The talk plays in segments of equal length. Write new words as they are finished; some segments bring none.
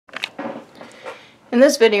In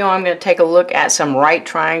this video, I'm going to take a look at some right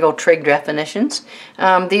triangle trig definitions.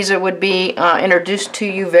 These would be introduced to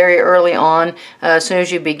you very early on as soon as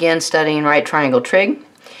you begin studying right triangle trig.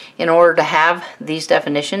 In order to have these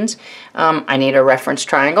definitions, I need a reference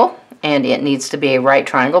triangle, and it needs to be a right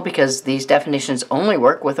triangle because these definitions only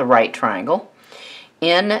work with a right triangle.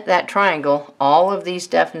 In that triangle, all of these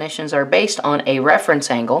definitions are based on a reference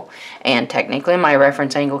angle, and technically my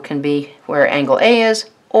reference angle can be where angle A is,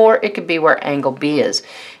 or it could be where angle B is.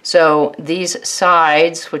 So these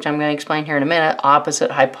sides, which I'm going to explain here in a minute, opposite,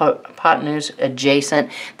 hypotenuse, adjacent,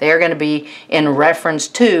 they are going to be in reference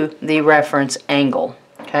to the reference angle.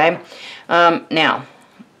 Okay. Now,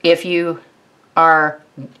 if you are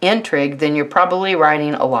in trig, then you're probably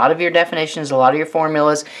writing a lot of your definitions, a lot of your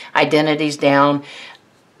formulas, identities down.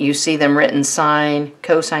 You see them written sine,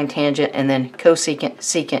 cosine, tangent, and then cosecant,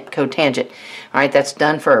 secant, cotangent. All right, that's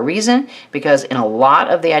done for a reason, because in a lot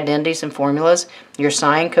of the identities and formulas, your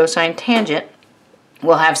sine, cosine, tangent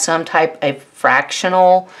will have some type of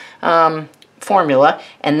fractional formula,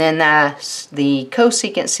 and then the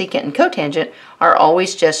cosecant, secant, and cotangent are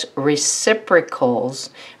always just reciprocals.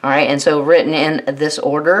 All right, and so written in this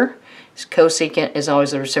order, cosecant is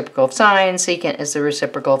always the reciprocal of sine, secant is the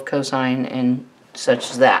reciprocal of cosine, and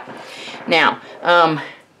such as that. Now,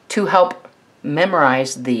 to help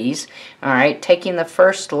memorize these, all right, taking the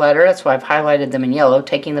first letter, that's why I've highlighted them in yellow,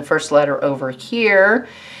 taking the first letter over here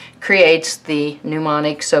creates the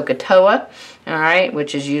mnemonic SOHCAHTOA, all right,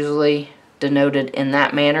 which is usually denoted in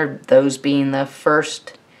that manner, those being the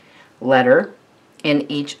first letter in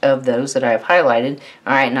each of those that I have highlighted.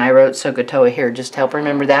 All right, and I wrote SOHCAHTOA here just to help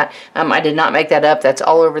remember that. I did not make that up. That's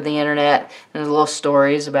all over the internet. There's little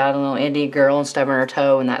stories about a little Indian girl and stubbing her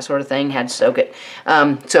toe and that sort of thing. Had to soak it.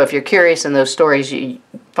 So if you're curious in those stories, you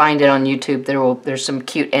find it on YouTube. There's some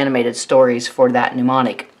cute animated stories for that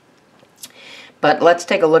mnemonic. But let's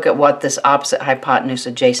take a look at what this opposite, hypotenuse,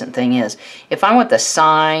 adjacent thing is. If I want the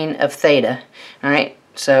sine of theta, all right,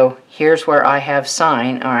 so here's where I have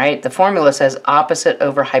sine, all right. The formula says opposite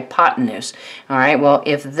over hypotenuse, all right. Well,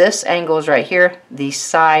 if this angle is right here, the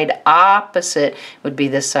side opposite would be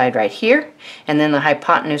this side right here, and then the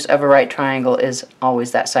hypotenuse of a right triangle is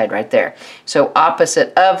always that side right there. So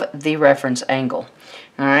opposite of the reference angle.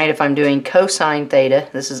 All right, if I'm doing cosine theta,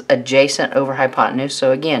 this is adjacent over hypotenuse.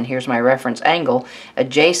 So again, here's my reference angle.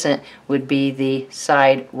 Adjacent would be the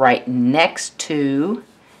side right next to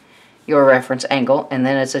your reference angle, and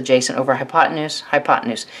then it's adjacent over hypotenuse,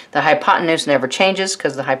 hypotenuse. The hypotenuse never changes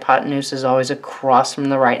because the hypotenuse is always across from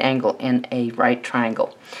the right angle in a right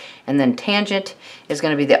triangle. And then tangent is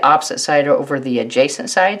going to be the opposite side over the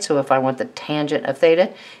adjacent side. So if I want the tangent of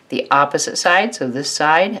theta, the opposite side, so this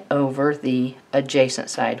side over the adjacent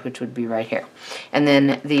side, which would be right here. And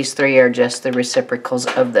then these three are just the reciprocals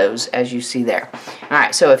of those, as you see there. All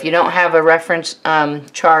right, so if you don't have a reference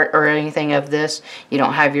chart or anything of this, you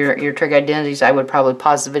don't have your trig identities, I would probably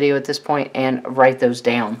pause the video at this point and write those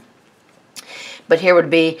down. But here would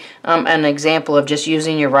be an example of just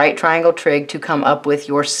using your right triangle trig to come up with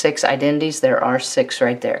your 6 identities. There are 6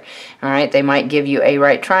 right there. All right, they might give you a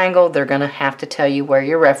right triangle. They're going to have to tell you where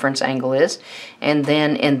your reference angle is. And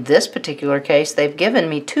then in this particular case, they've given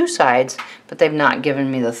me 2 sides, but they've not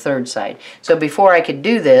given me the 3rd side. So before I could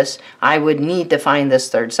do this, I would need to find this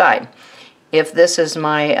 3rd side. If this is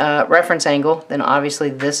my reference angle, then obviously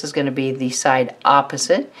this is going to be the side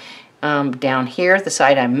opposite. Down here, the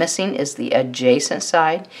side I'm missing is the adjacent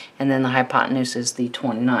side, and then the hypotenuse is the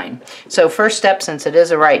 29. So first step, since it is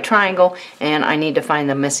a right triangle, and I need to find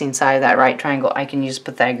the missing side of that right triangle, I can use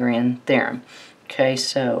Pythagorean theorem. Okay,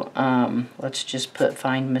 so let's just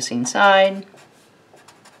find missing side,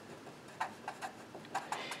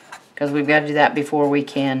 because we've got to do that before we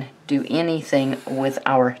can do anything with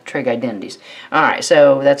our trig identities. Alright,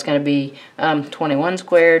 so that's going to be 21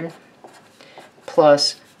 squared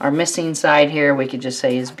plus our missing side here, we could just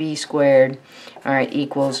say is b squared, all right,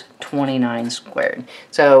 equals 29 squared.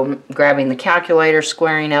 So grabbing the calculator,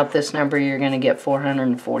 squaring out this number, you're going to get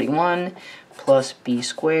 441 plus b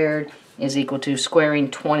squared is equal to squaring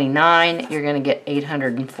 29, you're going to get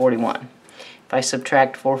 841. If I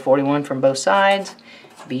subtract 441 from both sides,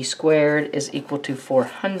 b squared is equal to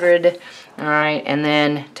 400. All right, and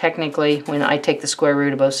then technically when I take the square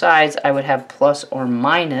root of both sides, I would have plus or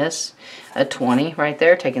minus a 20 right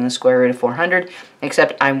there, taking the square root of 400,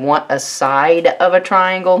 except I want a side of a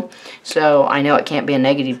triangle, so I know it can't be a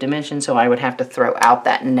negative dimension, so I would have to throw out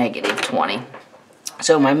that negative 20.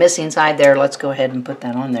 So my missing side there, let's go ahead and put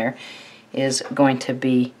that on there, is going to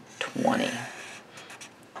be 20.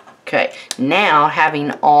 Okay, now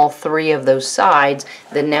having all three of those sides,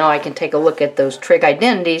 then now I can take a look at those trig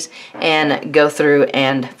identities and go through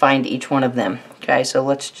and find each one of them. Okay, so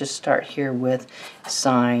let's just start here with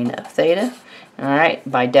sine of theta. Alright,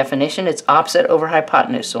 by definition it's opposite over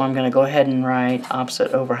hypotenuse, so I'm going to go ahead and write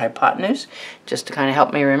opposite over hypotenuse just to kind of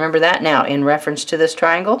help me remember that. Now, in reference to this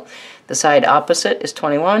triangle, the side opposite is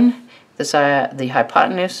 21, the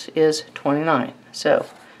hypotenuse is 29. So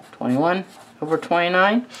 21 over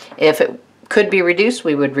 29. If it could be reduced,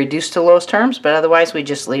 we would reduce to lowest terms, but otherwise we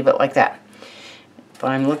just leave it like that. If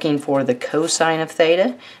I'm looking for the cosine of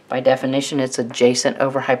theta, by definition it's adjacent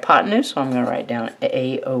over hypotenuse, so I'm going to write down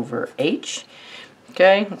A over H.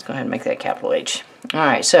 Okay, let's go ahead and make that capital H.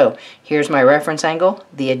 Alright, so here's my reference angle.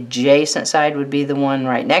 The adjacent side would be the one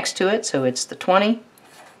right next to it, so it's the 20.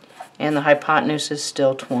 And the hypotenuse is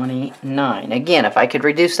still 29. Again, if I could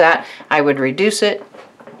reduce that, I would reduce it.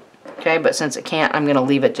 Okay, but since it can't, I'm going to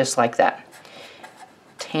leave it just like that.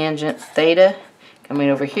 Tangent theta coming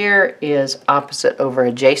over here is opposite over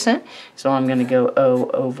adjacent. So I'm going to go O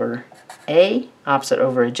over A, opposite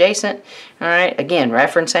over adjacent. Alright, again,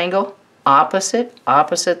 reference angle, opposite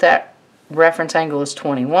that reference angle is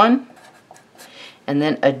 21. And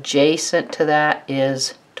then adjacent to that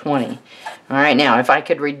is 20. Alright, now if I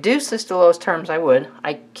could reduce this to lowest terms, I would.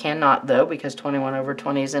 I cannot though, because 21 over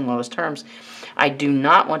 20 is in lowest terms. I do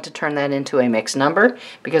not want to turn that into a mixed number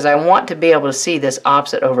because I want to be able to see this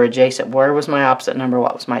opposite over adjacent. Where was my opposite number?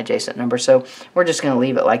 What was my adjacent number? So we're just going to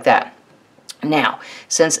leave it like that. Now,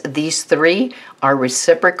 since these three are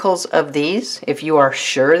reciprocals of these, if you are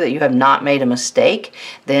sure that you have not made a mistake,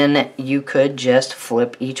 then you could just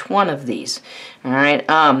flip each one of these. All right.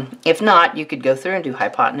 If not, you could go through and do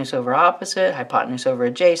hypotenuse over opposite, hypotenuse over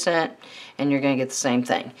adjacent, and you're going to get the same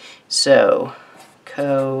thing. So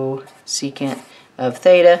cosecant of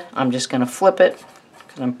theta, I'm just going to flip it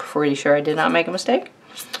because I'm pretty sure I did not make a mistake.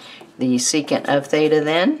 The secant of theta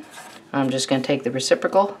then, I'm just going to take the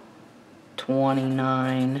reciprocal,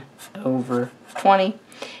 29 over 20,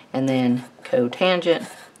 and then cotangent,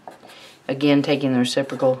 again taking the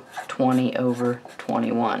reciprocal, 20 over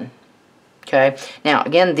 21. Okay, now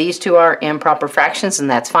again these two are improper fractions and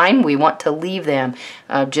that's fine. We want to leave them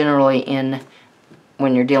generally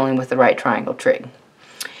when you're dealing with the right triangle trig.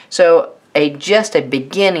 So just a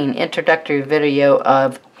beginning introductory video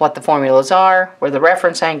of what the formulas are, where the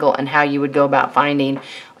reference angle, and how you would go about finding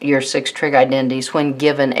your 6 trig identities when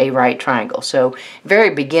given a right triangle. So very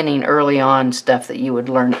beginning, early on stuff that you would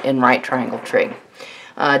learn in right triangle trig.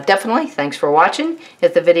 Definitely, thanks for watching.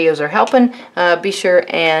 If the videos are helping, be sure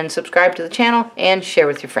and subscribe to the channel and share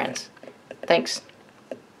with your friends. Thanks.